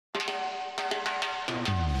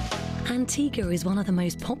Antigua is one of the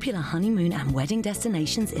most popular honeymoon and wedding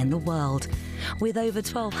destinations in the world. With over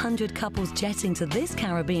 1,200 couples jetting to this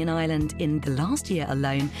Caribbean island in the last year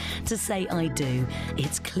alone to say I do,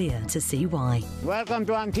 it's clear to see why. Welcome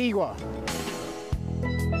to Antigua.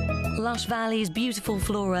 Lush valleys, beautiful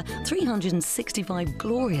flora, 365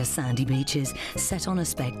 glorious sandy beaches set on a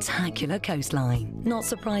spectacular coastline. Not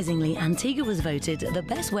surprisingly, Antigua was voted the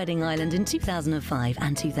best wedding island in 2005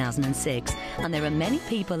 and 2006, and there are many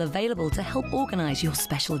people available to help organise your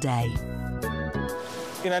special day.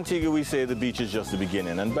 In Antigua, we say the beach is just the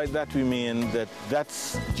beginning, and by that we mean that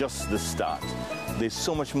that's just the start. There's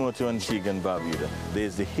so much more to Antigua and Barbuda.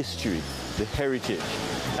 There's the history, the heritage,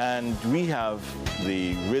 and we have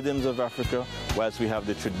the rhythms of Africa, whilst we have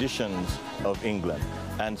the traditions of England.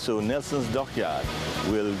 And so Nelson's Dockyard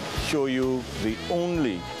will show you the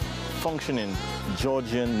only functioning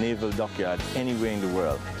Georgian naval dockyard anywhere in the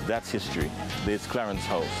world. That's history. There's Clarence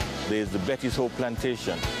House. There's the Betty's Hope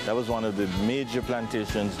Plantation. That was one of the major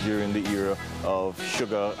plantations during the era of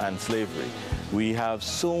sugar and slavery. We have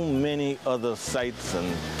so many other sites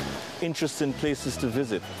and interesting places to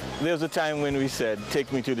visit. There was a time when we said,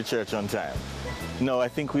 take me to the church on time. No, I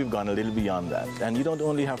think we've gone a little beyond that. And you don't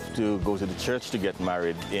only have to go to the church to get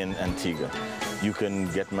married in Antigua. You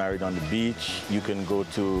can get married on the beach. You can go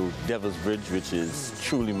to Devil's Bridge, which is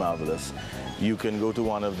truly marvelous. You can go to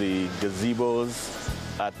one of the gazebos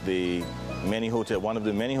at the one of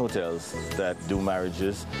the many hotels that do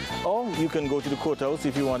marriages. Or you can go to the courthouse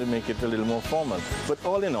if you want to make it a little more formal. But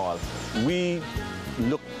all in all, we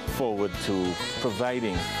look forward to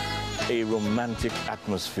providing a romantic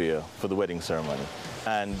atmosphere for the wedding ceremony.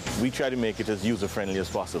 And we try to make it as user-friendly as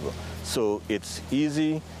possible. So it's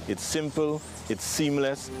easy, it's simple, it's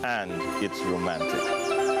seamless, and it's romantic.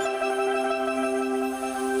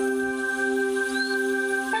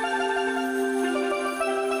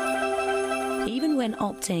 Even when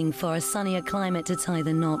opting for a sunnier climate to tie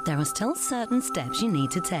the knot, there are still certain steps you need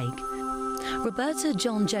to take. Roberta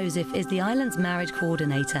John Joseph is the island's marriage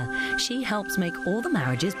coordinator. She helps make all the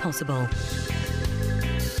marriages possible.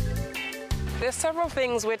 There's several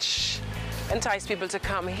things which entice people to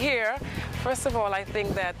come here. First of all, I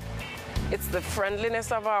think that it's the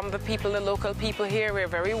friendliness of the people, the local people here. We're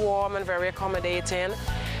very warm and very accommodating.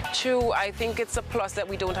 Two, I think it's a plus that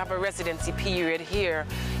we don't have a residency period here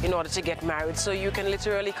in order to get married. So you can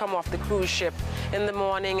literally come off the cruise ship in the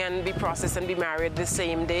morning and be processed and be married the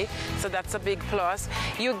same day. So that's a big plus.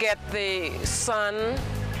 You get the sun,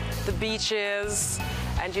 the beaches,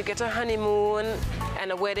 and you get a honeymoon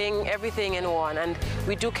and a wedding, everything in one. And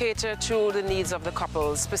we do cater to the needs of the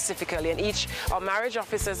couples specifically. And our marriage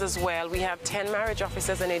officers as well, we have 10 marriage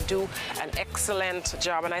officers, and they do an excellent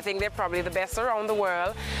job. And I think they're probably the best around the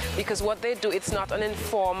world, because what they do, it's not an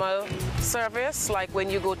informal service like when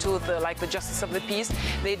you go to the Justice of the Peace.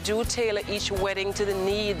 They do tailor each wedding to the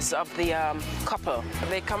needs of the couple.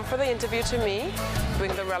 They come for the interview to me,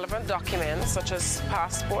 bring the relevant documents such as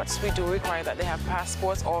passports. We do require that they have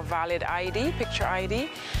passports or valid ID, picture ID,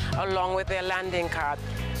 along with their landing card.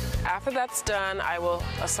 After that's done, I will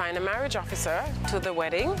assign a marriage officer to the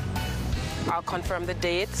wedding. I'll confirm the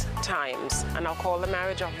date, times, and I'll call the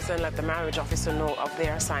marriage officer and let the marriage officer know of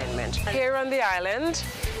their assignment. Here on the island,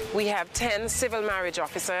 we have 10 civil marriage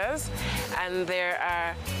officers, and there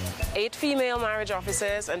are 8 female marriage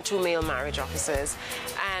officers and 2 male marriage officers.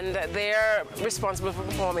 And they're responsible for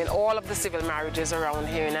performing all of the civil marriages around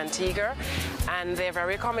here in Antigua. And they're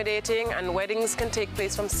very accommodating, and weddings can take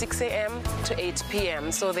place from 6 a.m. to 8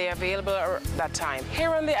 p.m. So they're available at that time.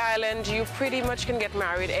 Here on the island, you pretty much can get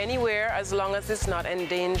married anywhere as long as it's not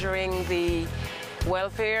endangering the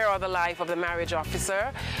welfare or the life of the marriage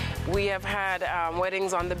officer. We have had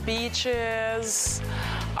weddings on the beaches,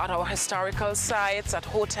 at our historical sites, at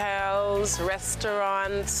hotels,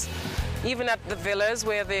 restaurants, even at the villas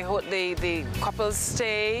where the couples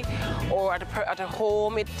stay, or at a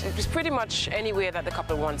home. It's pretty much anywhere that the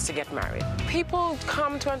couple wants to get married. People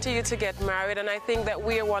come to Antigua to get married, and I think that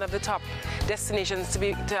we are one of the top destinations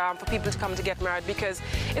for people to come to get married, because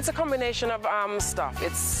it's a combination of stuff.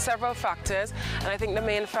 It's several factors, and I think the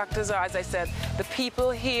main factors are, as I said, the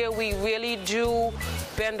people here. We really do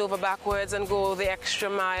bend over backwards and go the extra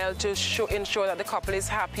mile to ensure that the couple is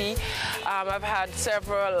happy. I've had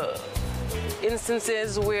several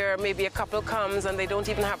instances where maybe a couple comes and they don't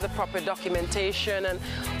even have the proper documentation, and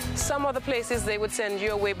some other places they would send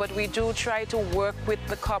you away, but we do try to work with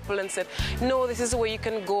the couple and say, no, this is where you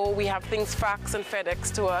can go. We have things faxed and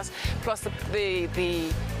FedEx to us, plus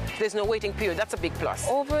the there's no waiting period. That's a big plus.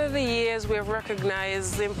 Over the years, we've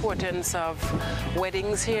recognized the importance of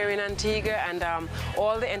weddings here in Antigua, and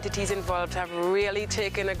all the entities involved have really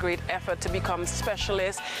taken a great effort to become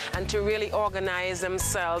specialists and to really organize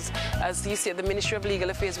themselves. As you see, at the Ministry of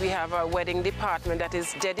Legal Affairs, we have a wedding department that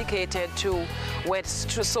is dedicated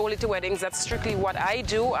solely to weddings. That's strictly what I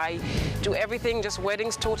do. I do everything, just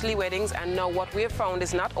weddings, totally weddings. And now what we have found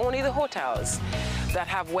is not only the hotels that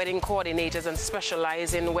have wedding coordinators and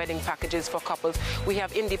specialize in wedding packages for couples. We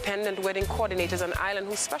have independent wedding coordinators on island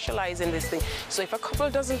who specialize in this thing. So if a couple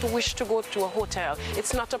doesn't wish to go to a hotel,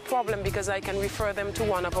 it's not a problem, because I can refer them to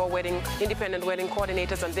one of our independent wedding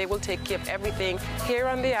coordinators, and they will take care of everything. Here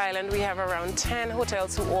on the island, we have around 10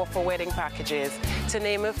 hotels who offer wedding packages. To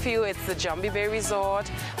name a few, it's the Jumbie Bay Resort,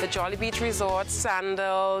 the Jolly Beach Resort,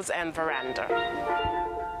 Sandals, and Veranda.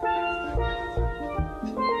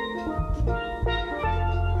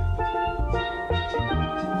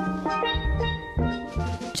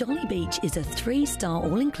 Jolly Beach is a 3-star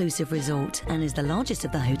all-inclusive resort and is the largest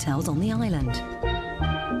of the hotels on the island.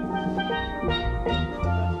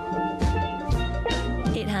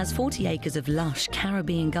 It has 40 acres of lush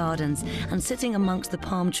Caribbean gardens, and sitting amongst the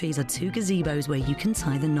palm trees are 2 gazebos where you can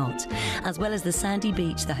tie the knot, as well as the sandy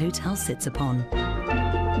beach the hotel sits upon.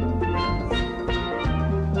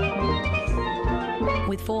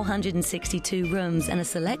 With 462 rooms and a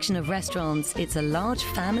selection of restaurants, it's a large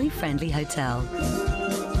family-friendly hotel.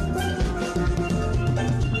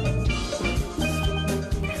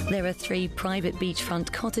 There are 3 private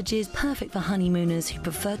beachfront cottages, perfect for honeymooners who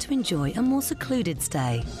prefer to enjoy a more secluded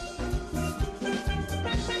stay.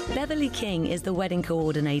 Beverly King is the wedding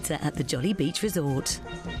coordinator at the Jolly Beach Resort.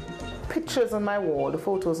 Pictures on my wall, the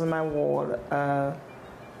photos on my wall,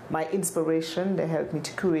 my inspiration, they help me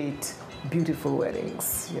to create beautiful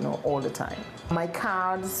weddings, all the time. My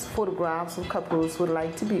cards, photographs of couples would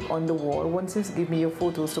like to be on the wall. Once you give me your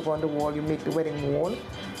photos to go on the wall, you make the wedding wall.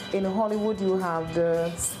 In Hollywood, you have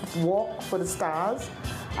the walk for the stars,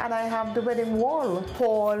 and I have the wedding wall.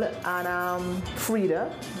 Paul and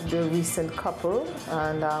Frida, the recent couple,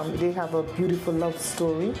 and they have a beautiful love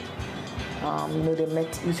story. They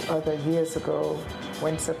met each other years ago,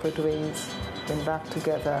 went separate ways, went back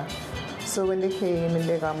together. So when they came and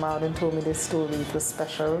they got married and told me this story, it was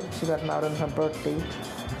special. She got married on her birthday.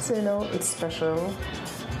 So, it's special.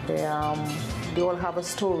 They all have a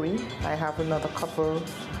story. I have another couple,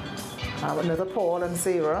 another Paul and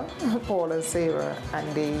Sarah,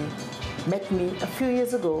 and they met me a few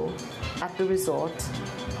years ago at the resort.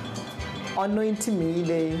 Unknown to me,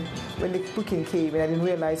 when the booking came, and I didn't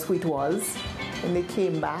realize who it was, and they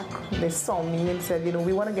came back, they saw me and said,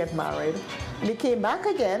 we want to get married. They came back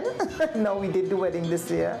again. Now we did the wedding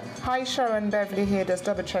this year. Hi, Sharon, Beverly here, just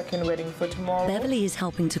double-checking wedding for tomorrow. Beverly is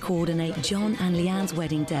helping to coordinate John and Leanne's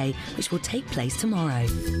wedding day, which will take place tomorrow.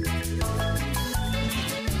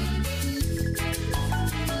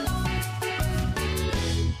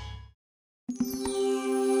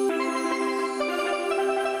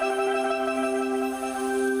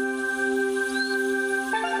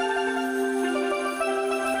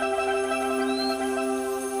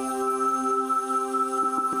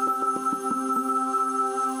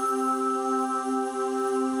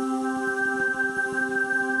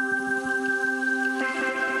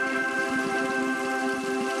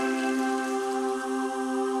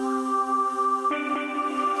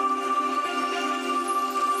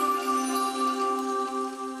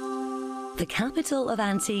 The capital of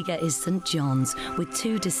Antigua is St. John's, with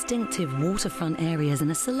 2 distinctive waterfront areas and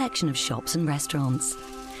a selection of shops and restaurants.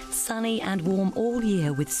 Sunny and warm all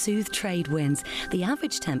year with soothed trade winds, the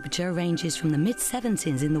average temperature ranges from the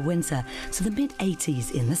mid-70s in the winter to the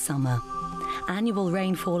mid-80s in the summer. Annual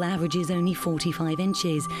rainfall averages only 45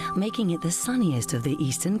 inches, making it the sunniest of the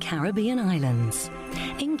eastern Caribbean islands.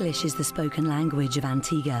 English is the spoken language of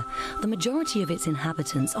Antigua. The majority of its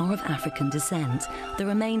inhabitants are of African descent, the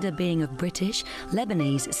remainder being of British,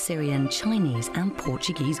 Lebanese, Syrian, Chinese and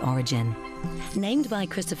Portuguese origin. Named by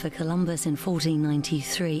Christopher Columbus in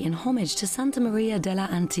 1493 in homage to Santa Maria de la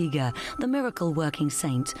Antigua, the miracle-working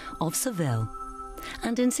saint of Seville.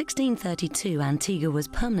 And in 1632, Antigua was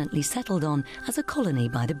permanently settled on as a colony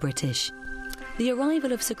by the British. The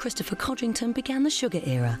arrival of Sir Christopher Codrington began the sugar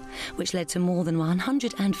era, which led to more than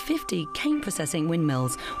 150 cane-processing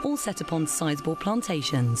windmills, all set upon sizable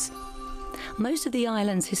plantations. Most of the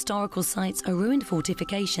island's historical sites are ruined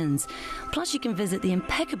fortifications, plus you can visit the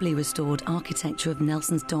impeccably restored architecture of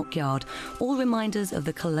Nelson's Dockyard, all reminders of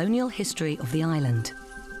the colonial history of the island.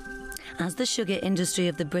 As the sugar industry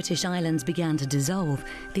of the British Islands began to dissolve,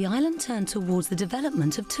 the island turned towards the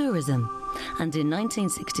development of tourism. And in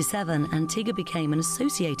 1967, Antigua became an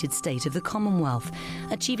associated state of the Commonwealth,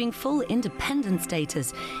 achieving full independent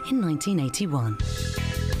status in 1981.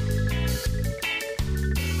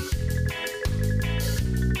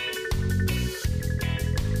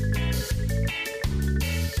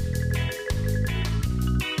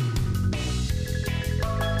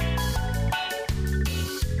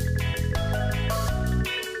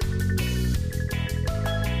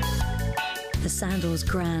 Sandals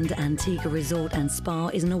Grand Antigua Resort and Spa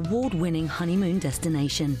is an award-winning honeymoon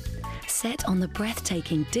destination. Set on the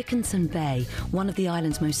breathtaking Dickinson Bay, one of the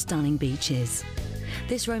island's most stunning beaches.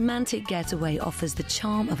 This romantic getaway offers the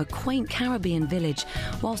charm of a quaint Caribbean village,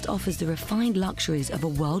 whilst offers the refined luxuries of a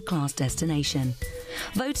world-class destination.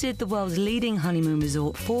 Voted the world's leading honeymoon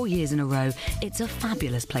resort 4 years in a row, it's a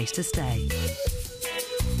fabulous place to stay.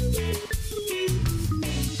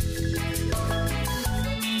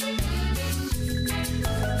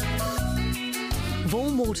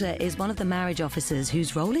 Vaughan Walter is one of the marriage officers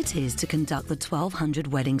whose role it is to conduct the 1,200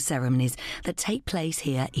 wedding ceremonies that take place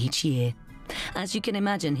here each year. As you can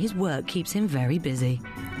imagine, his work keeps him very busy.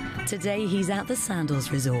 Today he's at the Sandals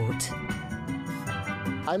Resort.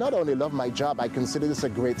 I not only love my job, I consider this a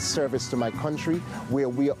great service to my country, where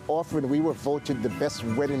we were voted the best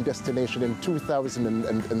wedding destination in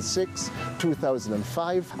 2006,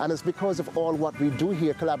 2005, and it's because of all what we do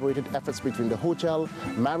here, collaborated efforts between the hotel,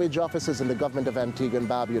 marriage officers, and the government of Antigua and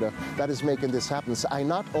Barbuda that is making this happen. So I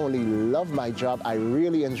not only love my job, I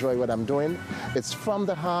really enjoy what I'm doing. It's from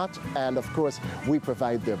the heart, and of course, we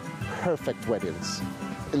provide the perfect weddings.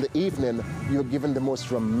 In the evening, you're given the most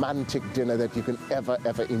romantic dinner that you can ever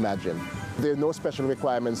imagine. There are no special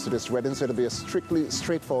requirements to this wedding, so it'll be a strictly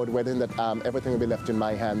straightforward wedding that everything will be left in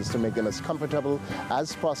my hands to make them as comfortable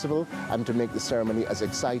as possible and to make the ceremony as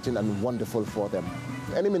exciting and wonderful for them.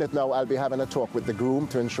 Any minute now, I'll be having a talk with the groom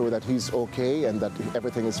to ensure that he's okay and that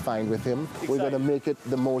everything is fine with him. We're going to make it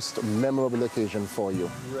the most memorable occasion for you.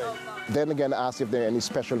 Right. Then again, ask if there are any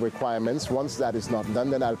special requirements. Once that is not done,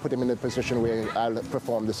 then I'll put him in a position where I'll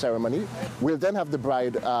perform the ceremony. We'll then have the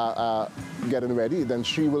bride getting ready. Then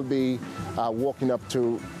she will be walking up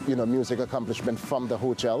to, music accomplishment from the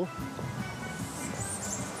hotel.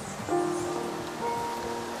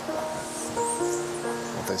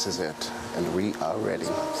 This is it, and we are ready.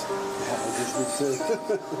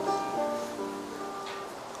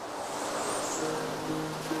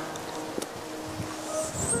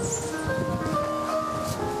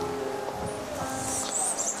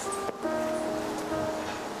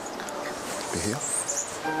 Be here.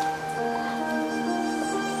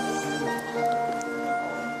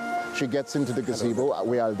 She gets into the gazebo,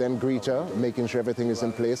 where I'll then greet her, making sure everything is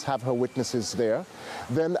in place, have her witnesses there.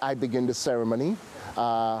 Then I begin the ceremony.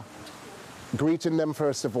 Greeting them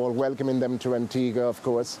first of all, welcoming them to Antigua, of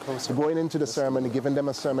course. Going into the ceremony, giving them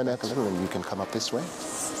a sermonette. You can come up this way.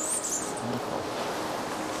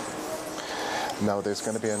 Now there's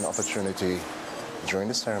going to be an opportunity during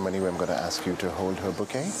the ceremony where I'm going to ask you to hold her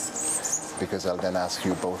bouquet, because I'll then ask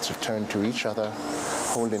you both to turn to each other,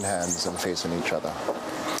 holding hands and facing each other.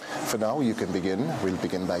 For now, you can begin. We'll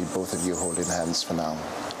begin by both of you holding hands for now.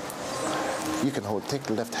 You can take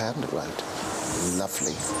the left hand, right.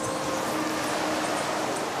 Lovely.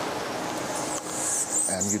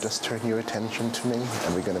 And you just turn your attention to me,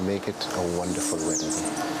 and we're going to make it a wonderful wedding.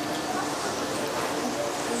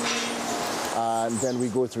 And then we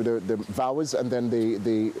go through the vows, and then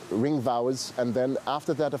the ring vows, and then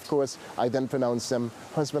after that, of course, I then pronounce them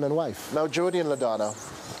husband and wife. Now, Jody and LaDonna,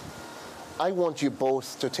 I want you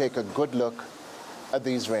both to take a good look at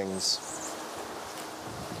these rings.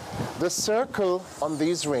 The circle on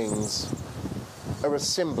these rings are a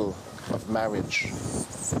symbol of marriage.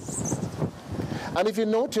 And if you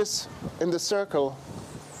notice in the circle,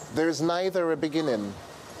 there is neither a beginning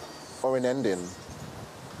or an ending.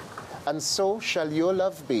 And so shall your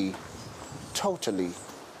love be, totally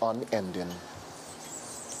unending.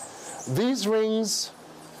 These rings,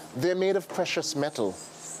 they're made of precious metal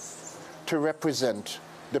to represent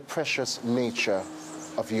the precious nature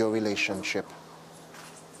of your relationship.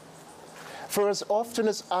 For as often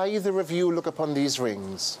as either of you look upon these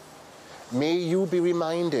rings, may you be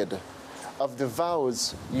reminded of the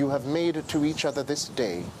vows you have made to each other this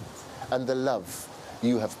day and the love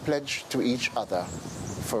you have pledged to each other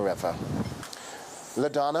forever.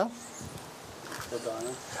 LaDonna,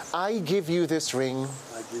 I give you this ring,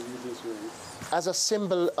 as a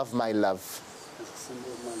symbol of my love.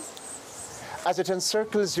 As it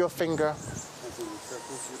encircles your finger,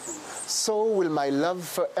 so will my love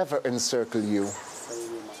forever encircle you.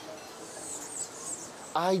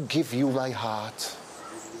 I give you my heart,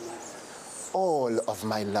 all of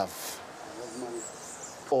my love,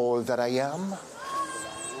 all that I am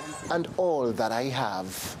and all that I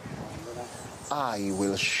have, I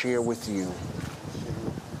will share with you.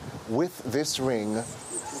 With this ring,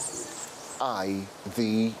 I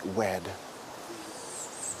thee wed.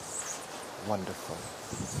 Wonderful.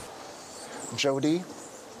 Jody,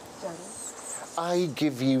 I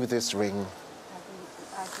give you this ring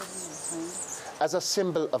as a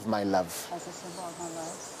symbol of my love.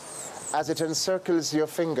 As it encircles your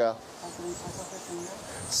finger,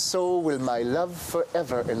 so will my love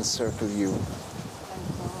forever encircle you.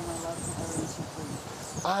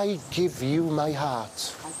 I give you my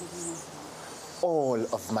heart, all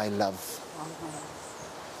of my love,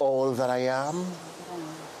 all that I am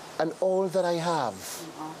and all that I have,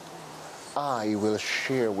 I will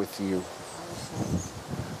share with you.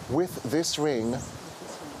 With this ring,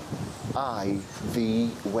 I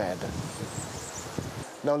thee wed.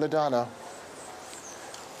 Now, LaDonna,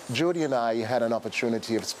 Jody and I had an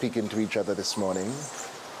opportunity of speaking to each other this morning.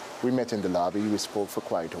 We met in the lobby, we spoke for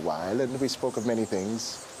quite a while, and we spoke of many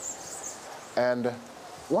things. And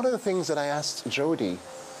one of the things that I asked Jody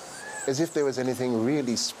is if there was anything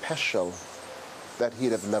really special that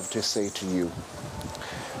he'd have loved to say to you.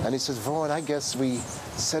 And he says, Vaughan, I guess we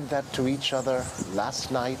said that to each other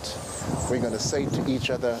last night. We're going to say it to each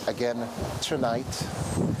other again tonight.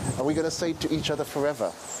 And we're going to say it to each other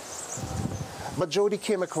forever. But Jody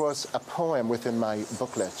came across a poem within my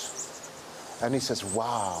booklet. And he says,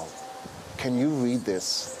 wow, can you read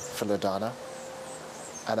this for LaDonna?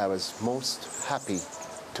 And I was most happy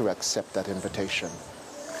to accept that invitation.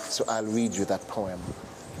 So I'll read you that poem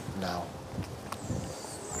now.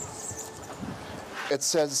 It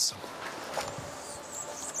says,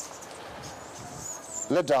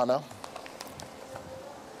 LaDonna,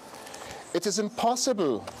 it is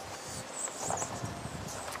impossible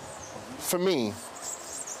for me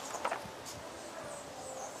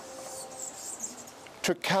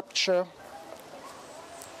to capture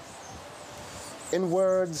in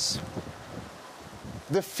words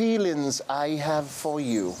the feelings I have for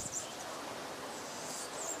you.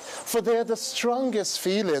 For they're the strongest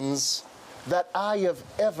feelings that I have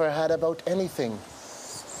ever had about anything.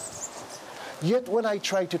 Yet when I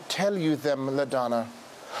try to tell you them, LaDonna,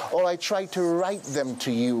 or I try to write them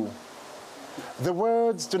to you, the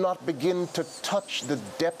words do not begin to touch the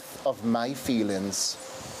depth of my feelings.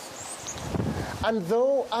 And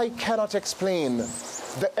though I cannot explain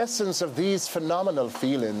the essence of these phenomenal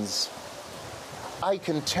feelings, I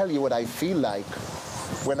can tell you what I feel like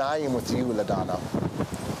when I am with you, LaDonna.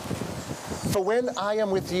 For when I am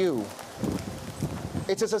with you,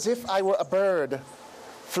 it is as if I were a bird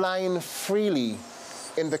flying freely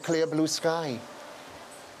in the clear blue sky.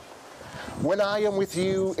 When I am with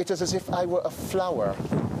you, it is as if I were a flower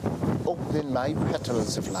opening my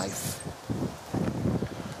petals of life.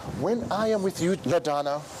 When I am with you,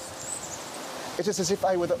 LaDonna, it is as if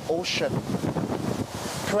I were the ocean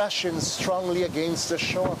crashing strongly against the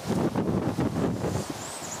shore.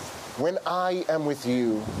 When I am with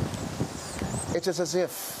you, it is as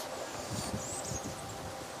if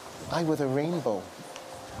I were the rainbow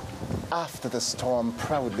after the storm,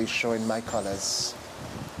 proudly showing my colors.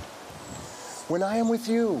 When I am with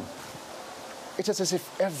you, it is as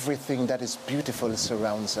if everything that is beautiful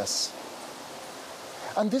surrounds us.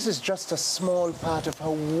 And this is just a small part of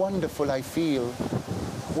how wonderful I feel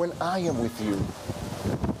when I am with you.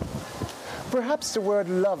 Perhaps the word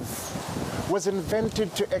love was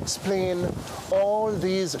invented to explain all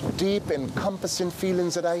these deep, encompassing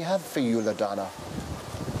feelings that I have for you, LaDonna.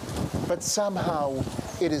 But somehow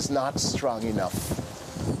it is not strong enough.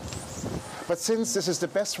 But since this is the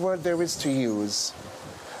best word there is to use,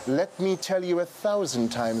 let me tell you 1,000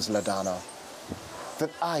 times, LaDonna,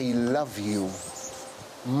 that I love you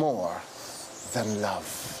more than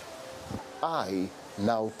love. I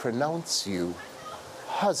now pronounce you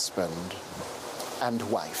husband and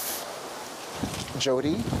wife.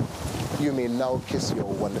 Jody, you may now kiss your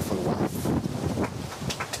wonderful wife.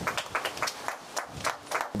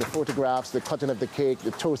 The photographs, the cutting of the cake, the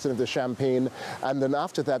toasting of the champagne, and then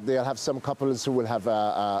after that they'll have some couples who will have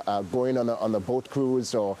going on a boat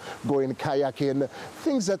cruise or going kayaking,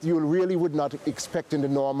 things that you really would not expect in the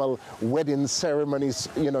normal wedding ceremonies,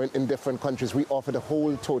 you know, in different countries. We offer the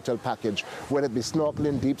whole total package, whether it be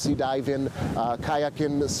snorkeling, deep sea diving,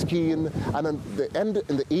 kayaking, skiing, and at the end,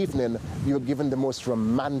 in the evening, you're given the most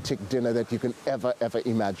romantic dinner that you can ever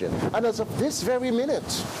imagine. And as of this very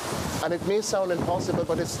minute, and it may sound impossible,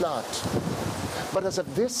 but it's not. But as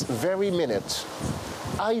of this very minute,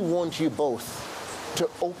 I want you both to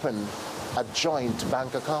open a joint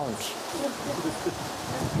bank account.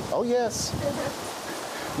 Oh yes.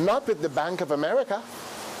 Not with the Bank of America,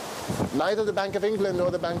 neither the Bank of England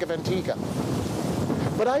nor the Bank of Antigua.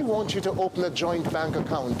 But I want you to open a joint bank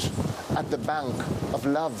account at the Bank of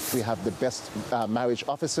Love. We have the best marriage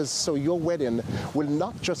offices, so your wedding will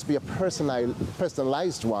not just be a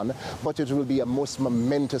personalized one, but it will be a most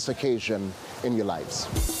momentous occasion in your lives.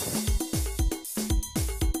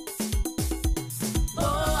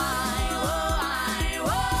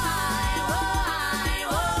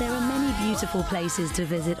 Beautiful places to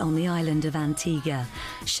visit on the island of Antigua.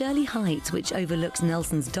 Shirley Heights, which overlooks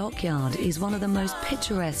Nelson's Dockyard, is one of the most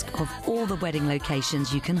picturesque of all the wedding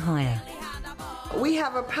locations you can hire. We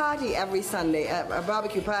have a party every Sunday, a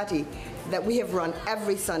barbecue party that we have run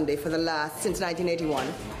every Sunday since 1981.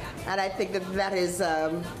 And I think that is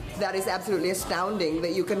absolutely astounding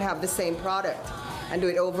that you can have the same product and do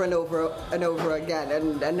it over and over and over again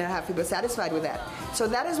and have people satisfied with that. So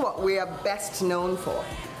that is what we are best known for.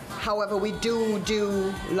 However, we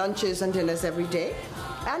do lunches and dinners every day,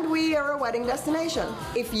 and we are a wedding destination.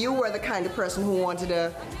 If you were the kind of person who wanted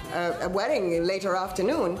a wedding later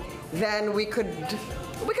afternoon, then we could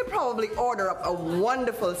probably order up a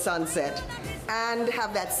wonderful sunset and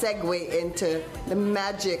have that segue into the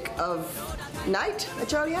magic of night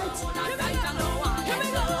at Shirley Heights.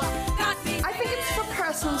 I think it's for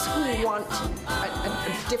persons who want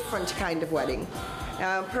a different kind of wedding.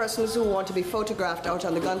 Persons who want to be photographed out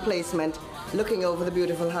on the gun placement, looking over the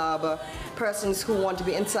beautiful harbor, persons who want to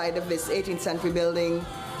be inside of this 18th century building,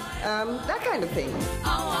 that kind of thing.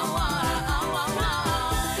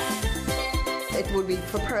 It would be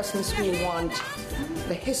for persons who want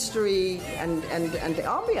the history and the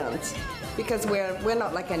ambience, because we're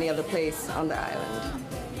not like any other place on the island.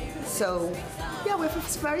 So, yeah, we're for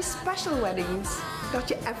very special weddings, not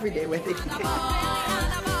your everyday wedding.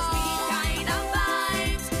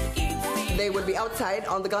 They would be outside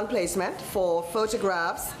on the gun placement for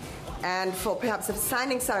photographs and for perhaps a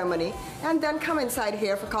signing ceremony, and then come inside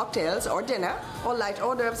here for cocktails or dinner or light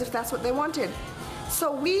hors d'oeuvres if that's what they wanted.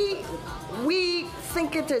 So we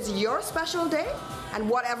think it is your special day, and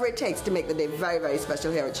whatever it takes to make the day very, very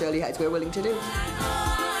special here at Shirley Heights, we're willing to do.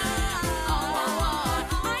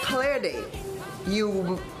 Clear day.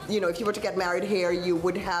 You know, if you were to get married here, you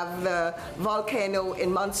would have the volcano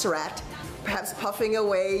in Montserrat perhaps puffing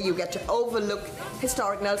away. You get to overlook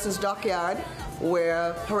historic Nelson's Dockyard,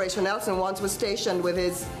 where Horatio Nelson once was stationed with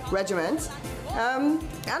his regiments, and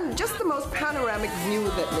just the most panoramic view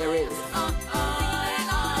that there is.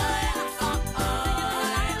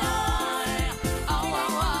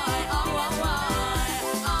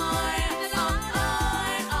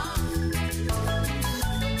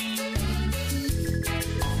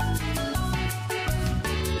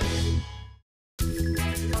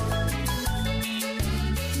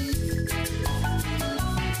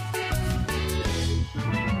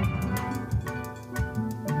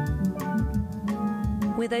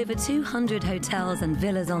 With over 200 hotels and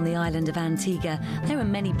villas on the island of Antigua, there are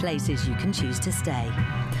many places you can choose to stay.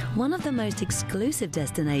 One of the most exclusive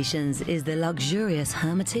destinations is the luxurious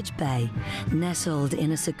Hermitage Bay. Nestled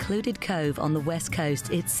in a secluded cove on the west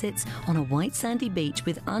coast, it sits on a white sandy beach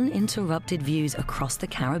with uninterrupted views across the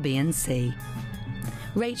Caribbean Sea.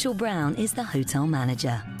 Rachel Brown is the hotel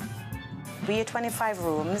manager. We are 25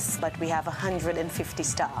 rooms, but we have 150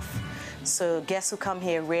 staff. So guests who come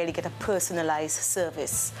here really get a personalized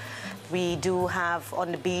service. We do have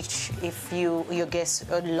on the beach, if your guests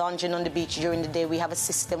are lounging on the beach during the day, we have a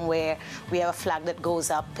system where we have a flag that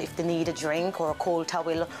goes up if they need a drink or a cold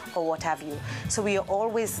towel or what have you. So we are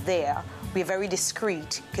always there. We're very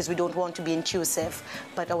discreet because we don't want to be intrusive,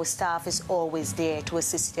 but our staff is always there to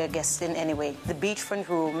assist their guests in any way. The beachfront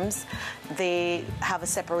rooms, they have a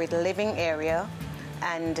separate living area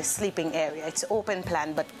and a sleeping area. It's open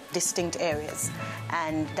plan but distinct areas,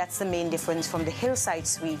 and that's the main difference from the hillside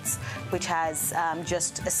suites, which has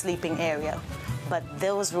just a sleeping area. But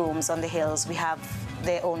those rooms on the hills, we have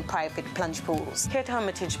their own private plunge pools. Here at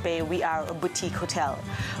Hermitage Bay, we are a boutique hotel.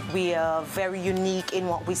 We are very unique in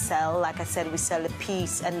what we sell. Like I said, we sell the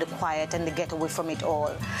peace and the quiet and the getaway from it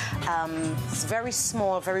all. It's very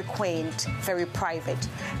small, very quaint, very private.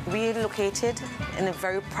 We're located in a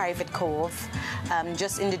very private cove,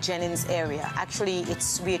 just in the Jennings area. Actually,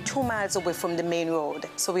 we're 2 miles away from the main road,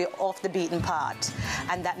 so we're off the beaten path,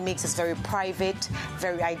 and that makes us very private,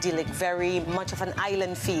 very idyllic, very much of an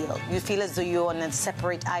island feel. You feel as though you're on a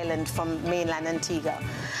separate island from mainland Antigua.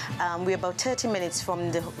 We're about 30 minutes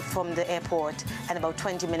from the airport and about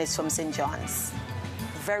 20 minutes from St. John's.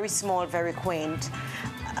 Very small, very quaint.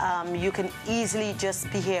 you can easily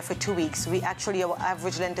just be here for 2 weeks. Our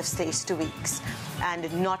average length of stay is 2 weeks,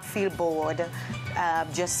 and not feel bored.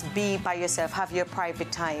 Just be by yourself, have your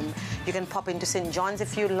private time. You can pop into St. John's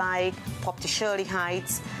if you like, pop to Shirley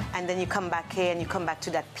Heights, and then you come back here and you come back to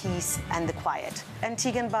that peace and the quiet.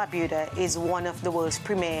 Antigua and Barbuda is one of the world's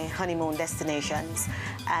premier honeymoon destinations,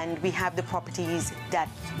 and we have the properties that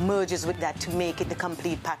merges with that to make it the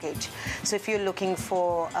complete package. So if you're looking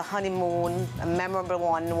for a honeymoon, a memorable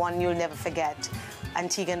one you'll never forget,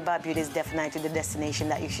 Antigua and Barbuda is definitely the destination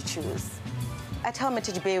that you should choose. At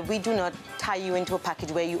Hermitage Bay, we do not tie you into a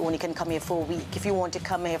package where you only can come here for a week. If you want to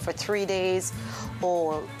come here for 3 days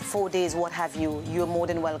or 4 days, what have you, you're more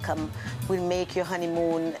than welcome. We'll make your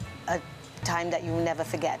honeymoon a time that you'll never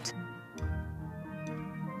forget.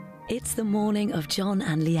 It's the morning of John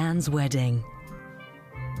and Leanne's wedding.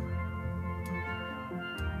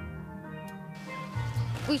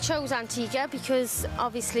 We chose Antigua because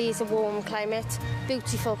obviously it's a warm climate,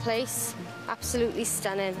 beautiful place, absolutely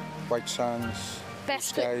stunning. White sands,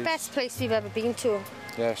 best place we've ever been to.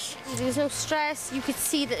 Yes. There was no stress, you could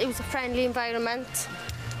see that it was a friendly environment.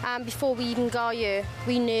 Before we even got here,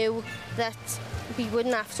 we knew that we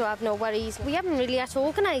wouldn't have to have no worries. We haven't really had to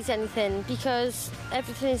organise anything because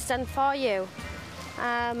everything is done for you.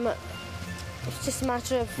 It's just a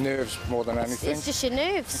matter of... nerves more than anything. It's just your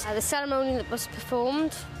nerves. The ceremony that was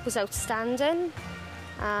performed was outstanding.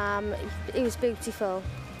 It was beautiful.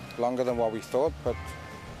 Longer than what we thought, but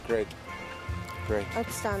great. Great.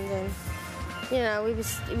 Outstanding. You know, it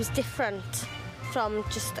was different from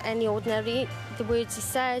just any ordinary. The words he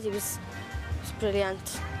said, it was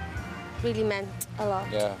brilliant. Really meant a lot.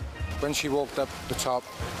 Yeah. When she walked up the top,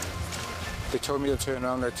 they told me to turn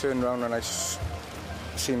around. I turned around and I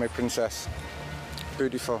see my princess.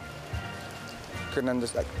 Beautiful. Couldn't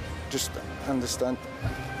understand. Just understand.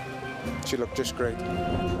 She looked just great.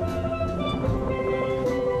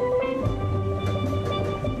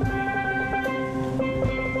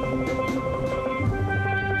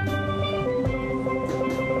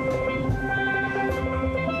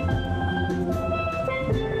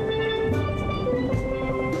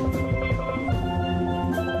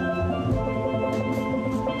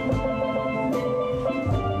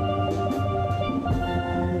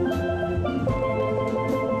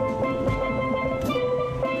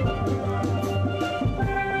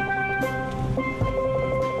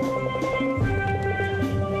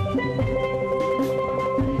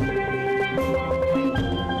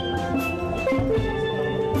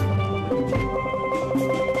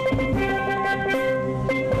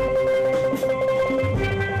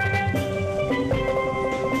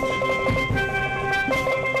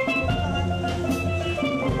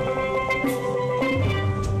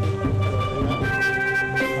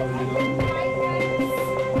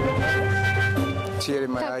 Tear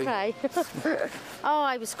in my eye. Cry. Oh,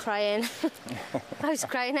 I was crying. I was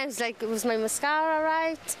crying. I was like, was my mascara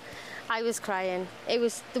right? I was crying. It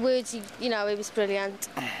was the words, you know, it was brilliant.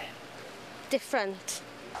 Different.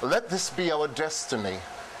 Let this be our destiny,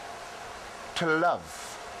 to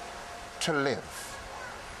love, to live,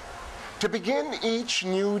 to begin each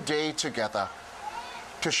new day together,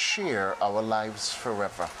 to share our lives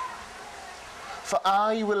forever. For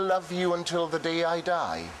I will love you until the day I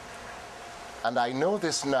die, and I know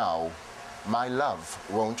this now, my love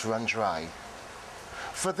won't run dry.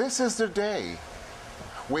 For this is the day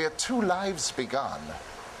where 2 lives began,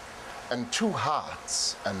 and 2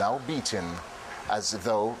 hearts are now beating as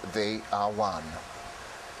though they are one.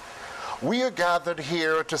 We are gathered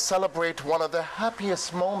here to celebrate one of the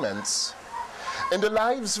happiest moments in the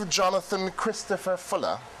lives of Jonathan Christopher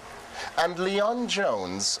Fuller and Leon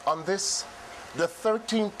Jones on this, the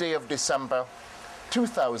 13th day of December,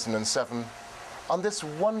 2007, on this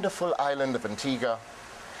wonderful island of Antigua,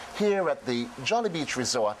 here at the Jolly Beach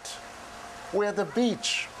Resort, where the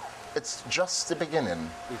beach, it's just the beginning.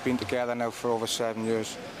 We've been together now for over 7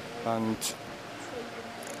 years, and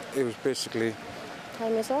it was basically...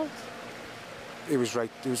 Time is up. It was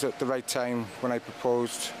right. It was at the right time when I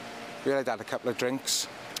proposed. We had a couple of drinks,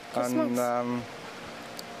 Christmas. and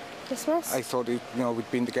Christmas. I thought,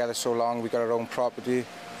 we'd been together so long. We got our own property.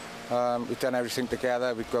 We'd done everything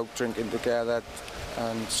together. We'd go out drinking together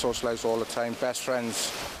and socialise all the time. Best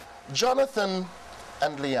friends. Jonathan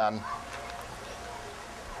and Leanne,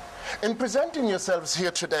 in presenting yourselves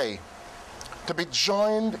here today to be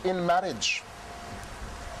joined in marriage,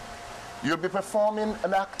 you'll be performing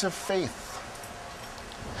an act of faith.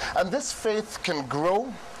 And this faith can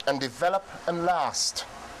grow and develop and last,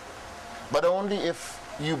 but only if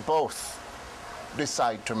you both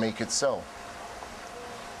decide to make it so.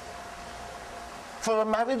 For a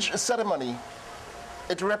marriage ceremony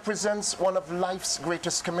It represents one of life's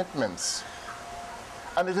greatest commitments.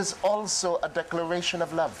 And it is also a declaration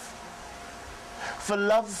of love. For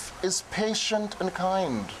love is patient and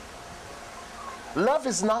kind. Love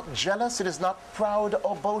is not jealous, it is not proud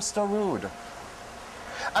or boast or rude.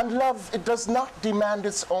 And love, it does not demand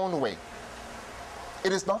its own way.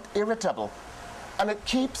 It is not irritable, and it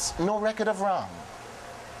keeps no record of wrong.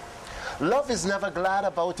 Love is never glad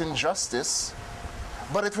about injustice,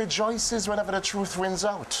 but it rejoices whenever the truth wins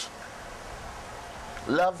out.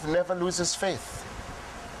 Love never loses faith,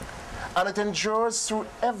 and it endures through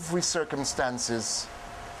every circumstances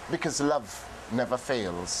because love never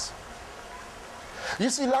fails. You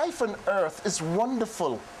see, life on earth is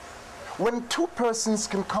wonderful when two persons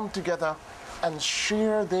can come together and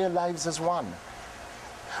share their lives as one.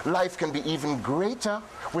 Life can be even greater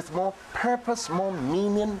with more purpose, more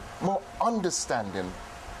meaning, more understanding.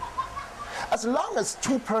 As long as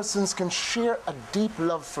two persons can share a deep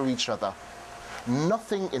love for each other,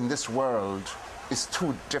 nothing in this world is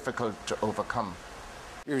too difficult to overcome.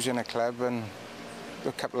 We was in a club and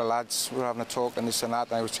a couple of lads were having a talk and this and that,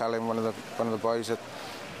 and I was telling one of the boys that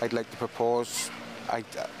I'd like to propose. I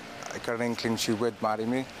got an inkling she would marry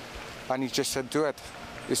me, and he just said, do it.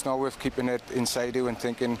 It's not worth keeping it inside you and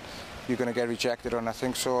thinking you're going to get rejected or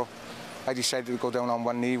nothing. So I decided to go down on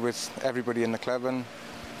one knee with everybody in the club and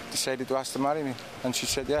decided to ask to marry me, and she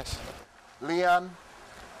said yes. Leanne,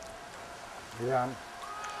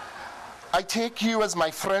 I take you as my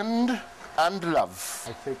friend and love.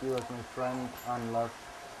 I take you as my friend and love.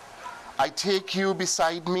 I take you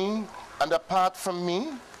beside me and apart from me.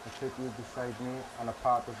 I take you beside me and a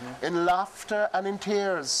part of me. In laughter and in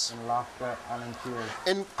tears. In laughter and in tears.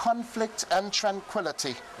 In conflict and tranquility.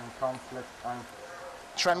 In conflict and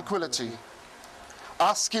tranquility.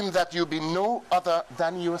 Asking that you be no other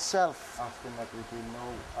than yourself. Asking that you be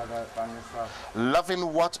no other than yourself.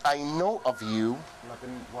 Loving what I know of you.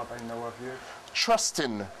 Loving what I know of you.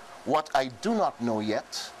 Trusting what I do not know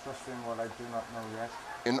yet. Trusting what I do not know yet.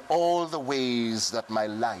 In all the ways that my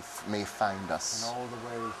life may find us. In all the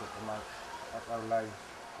ways that our life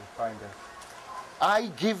will find us. I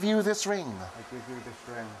give you this ring. I give you this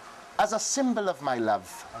ring. As a symbol of my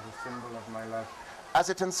love. As a symbol of my love. As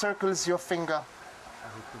it encircles your finger.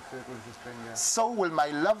 As it encircles your finger. So will my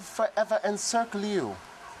love forever encircle you.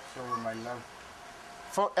 So will my love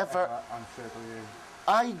forever encircle you.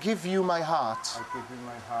 I give you my heart. I give you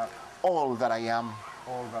my heart. All that I am.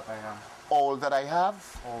 All that I am. All that I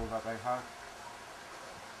have. All that I have.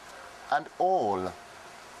 And all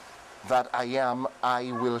that I am,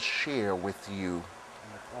 I will share with you.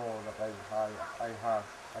 And all that I have,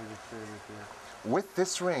 I will share with you. With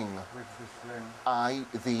this ring, I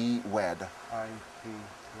thee wed. I thee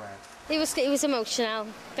wed. It was emotional,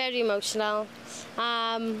 very emotional.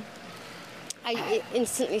 I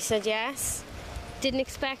instantly said yes. Didn't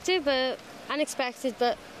expect it, but unexpected,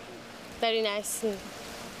 but very nice. And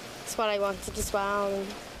it's what I wanted as well. And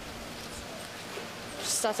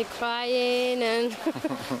just started crying and.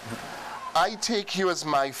 I take you as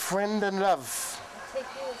my friend and love. I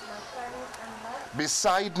take you as my friend and love.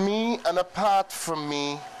 Beside me and apart from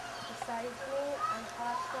me. Beside me and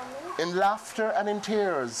apart from me. In laughter and in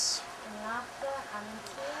tears. In laughter and in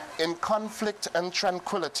tears. In conflict and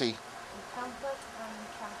tranquility. In conflict and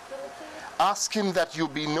tranquility. Asking that you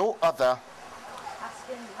be no other.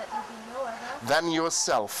 Asking that you be no other. Than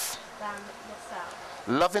yourself.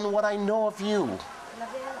 Loving what I know of you. Loving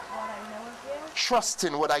what I know of you.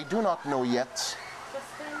 Trusting what I do not know yet.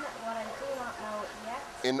 Trusting what I do not know yet.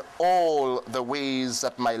 In all the ways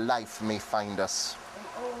that my life may find us. In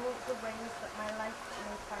all the ways that my life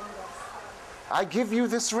may find us. I give you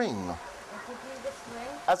this ring. I give you this ring.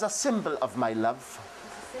 As a symbol of my love. As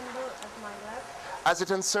a symbol of my love. As it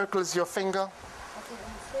encircles your finger. As it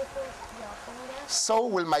encircles your finger. So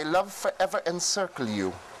will my love forever encircle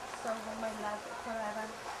you. So will my love forever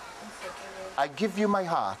encircle you. I give you my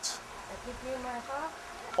heart. I give you my heart.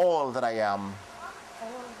 All that I am.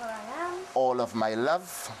 All that I am. All of my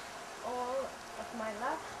love. All of my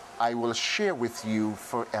love. I will share with you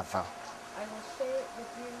forever. I will share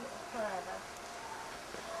with you forever.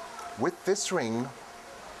 With this ring.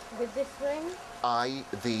 With this ring. I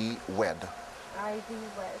thee wed. I thee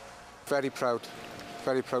wed. Very proud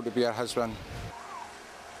to be her husband.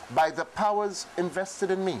 By the powers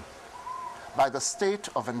invested in me, by the state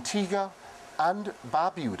of Antigua and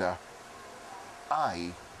Barbuda,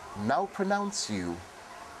 I now pronounce you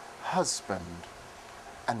husband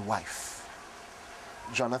and wife.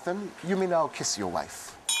 Jonathan, you may now kiss your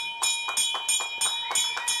wife.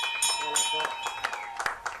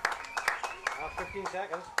 15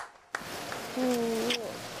 seconds.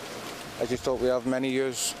 I just hope we have many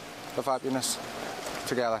years of happiness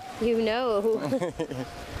together. You know.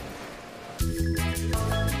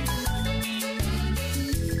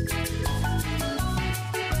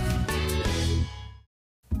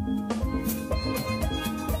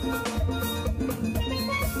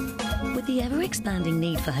 With the ever-expanding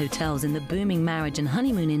need for hotels in the booming marriage and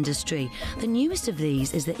honeymoon industry, the newest of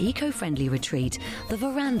these is the eco-friendly retreat, the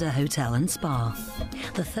Veranda Hotel and Spa.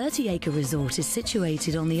 The 30-acre resort is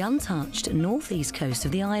situated on the untouched northeast coast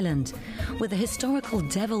of the island, with the historical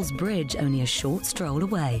Devil's Bridge only a short stroll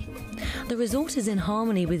away. The resort is in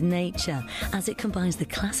harmony with nature as it combines the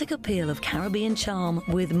classic appeal of Caribbean charm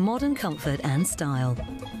with modern comfort and style.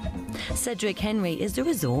 Cedric Henry is the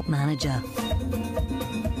resort manager.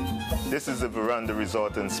 This is the Veranda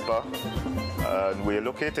Resort and Spa, and we're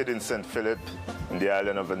located in St. Philip in the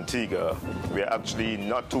island of Antigua. We're actually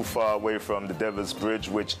not too far away from the Devil's Bridge,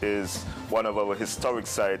 which is one of our historic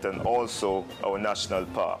sites and also our national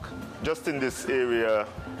park. Just in this area,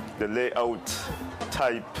 the layout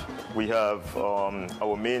type, we have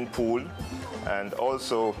our main pool, and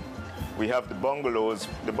also we have the bungalows.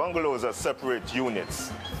 The bungalows are separate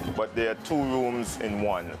units, but they are 2 rooms in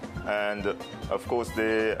one. And of course,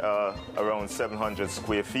 they are around 700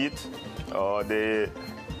 square feet.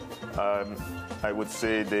 I would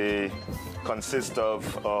say they consist of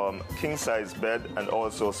king-size bed and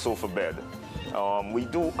also sofa bed. We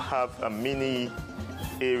do have a mini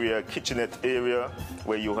area, kitchenette area,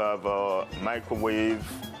 where you have a microwave,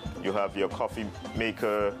 you have your coffee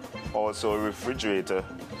maker, also a refrigerator.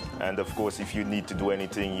 And of course, if you need to do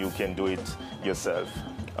anything, you can do it yourself.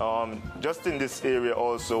 Just in this area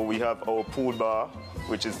also, we have our pool bar,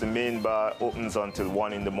 which is the main bar, opens until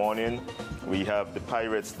 1 in the morning. We have the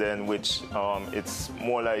Pirates Den, which it's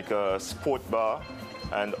more like a sport bar.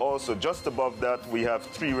 And also just above that, we have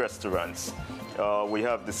 3 restaurants. We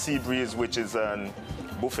have the Sea Breeze, which is a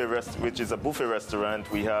buffet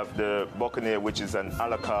restaurant. We have the Buccaneer, which is an a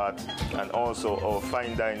la carte, and also our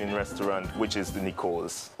fine dining restaurant, which is the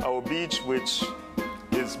Nicole's. Our beach, which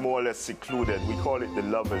is more or less secluded, we call it the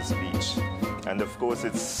Lovers Beach. And of course,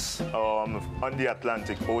 it's on the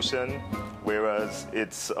Atlantic Ocean, whereas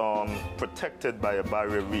it's protected by a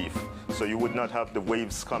barrier reef, so you would not have the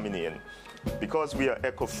waves coming in. Because we are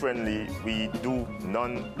eco-friendly, we do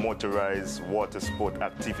non-motorized water sport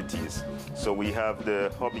activities. So we have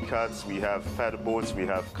the hobby cats, we have paddle boats, we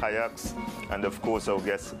have kayaks, and of course our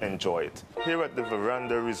guests enjoy it. Here at the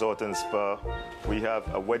Veranda Resort and Spa, we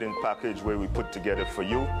have a wedding package where we put together for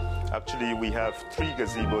you. Actually, we have 3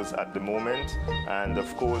 gazebos at the moment, and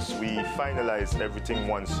of course we finalize everything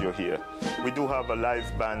once you're here. We do have a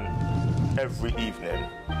live band every evening.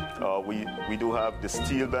 We do have the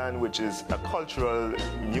steel band, which is a cultural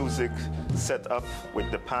music set up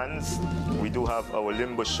with the pans. We do have our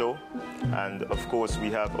limbo show, and of course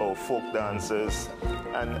we have our folk dancers.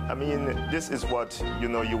 And I mean, this is what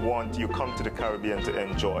you want. You come to the Caribbean to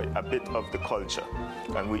enjoy a bit of the culture,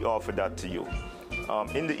 and we offer that to you.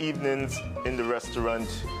 In the evenings, in the restaurant,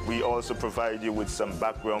 we also provide you with some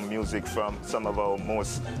background music from some of our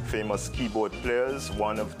most famous keyboard players.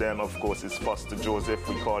 One of them, of course, is Foster Joseph.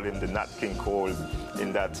 We call him the Nat King Cole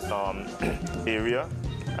in that area,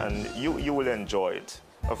 and you will enjoy it.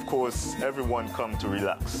 Of course, everyone come to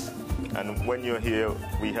relax. And when you're here,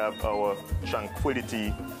 we have our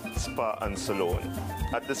Tranquility Spa and Salon.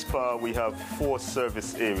 At the spa, we have 4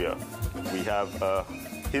 service areas. We have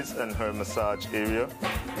his and her massage area.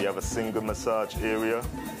 We have a single massage area.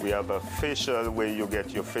 We have a facial where you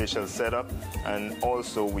get your facial setup. And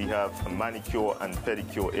also we have a manicure and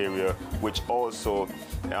pedicure area, which also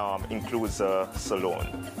includes a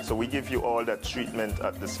salon. So we give you all that treatment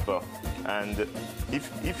at the spa. And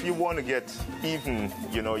if you want to get even,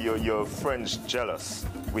 your friends jealous,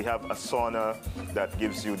 we have a sauna that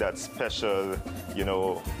gives you that special,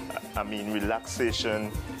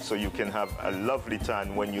 relaxation, so you can have a lovely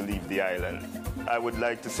time when you leave the island. I would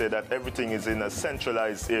like to say that everything is in a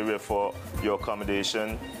centralized area for your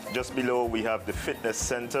accommodation. Just below we have the fitness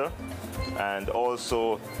center, and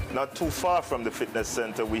also not too far from the fitness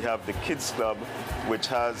center we have the kids club, which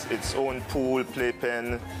has its own pool,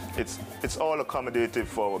 playpen. It's all accommodative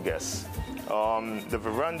for our guests. The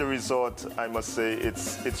Veranda Resort, I must say,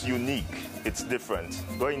 it's unique, it's different.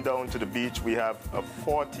 Going down to the beach, we have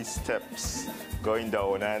 40 steps going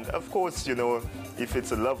down, and of course, if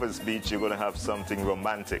it's a lover's beach, you're going to have something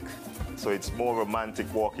romantic. So it's more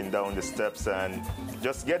romantic walking down the steps, and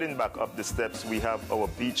just getting back up the steps, we have our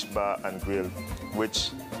beach bar and grill,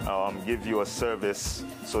 which give you a service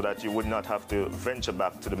so that you would not have to venture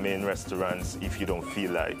back to the main restaurants if you don't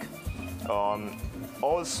feel like.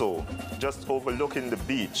 Also, just overlooking the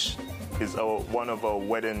beach is one of our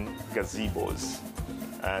wedding gazebos.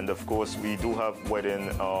 And of course, we do have wedding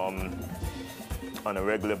on a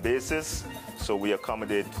regular basis, so we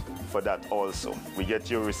accommodate for that also. We get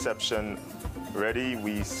your reception ready,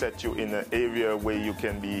 we set you in an area where you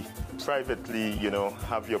can be privately,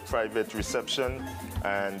 have your private reception,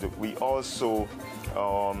 and we also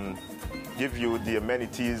give you the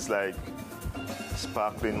amenities like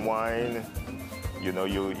sparkling wine. You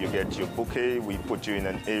get your bouquet, we put you in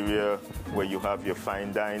an area where you have your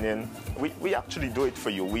fine dining. We actually do it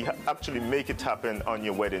for you. We actually make it happen on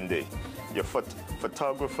your wedding day. Your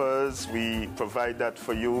photographers, we provide that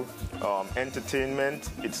for you.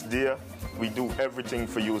 Entertainment, it's there. We do everything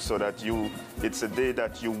for you so that it's a day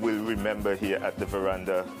that you will remember here at the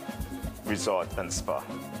Veranda Resort and Spa.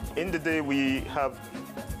 In the day, we have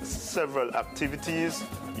several activities.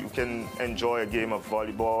 You can enjoy a game of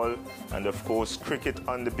volleyball and, of course, cricket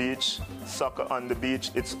on the beach, soccer on the beach.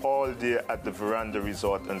 It's all there at the Veranda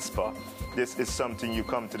Resort and Spa. This is something you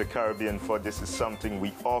come to the Caribbean for. This is something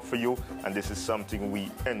we offer you, and this is something we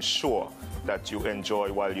ensure that you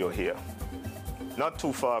enjoy while you're here. Not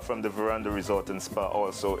too far from the Veranda Resort and Spa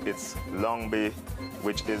also, it's Long Bay,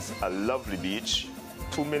 which is a lovely beach.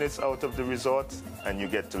 2 minutes out of the resort, and you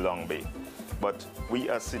get to Long Bay. But we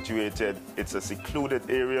are situated, it's a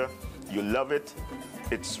secluded area, you love it,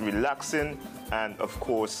 it's relaxing, and of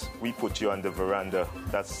course, we put you on the veranda.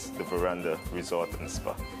 That's the Veranda Resort and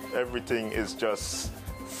Spa. Everything is just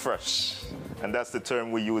fresh, and that's the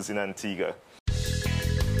term we use in Antigua.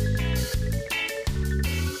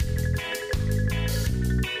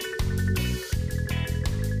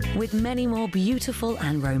 With many more beautiful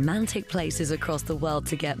and romantic places across the world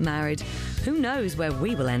to get married, who knows where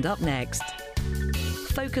we will end up next?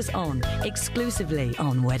 Focus On, exclusively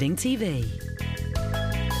on Wedding TV.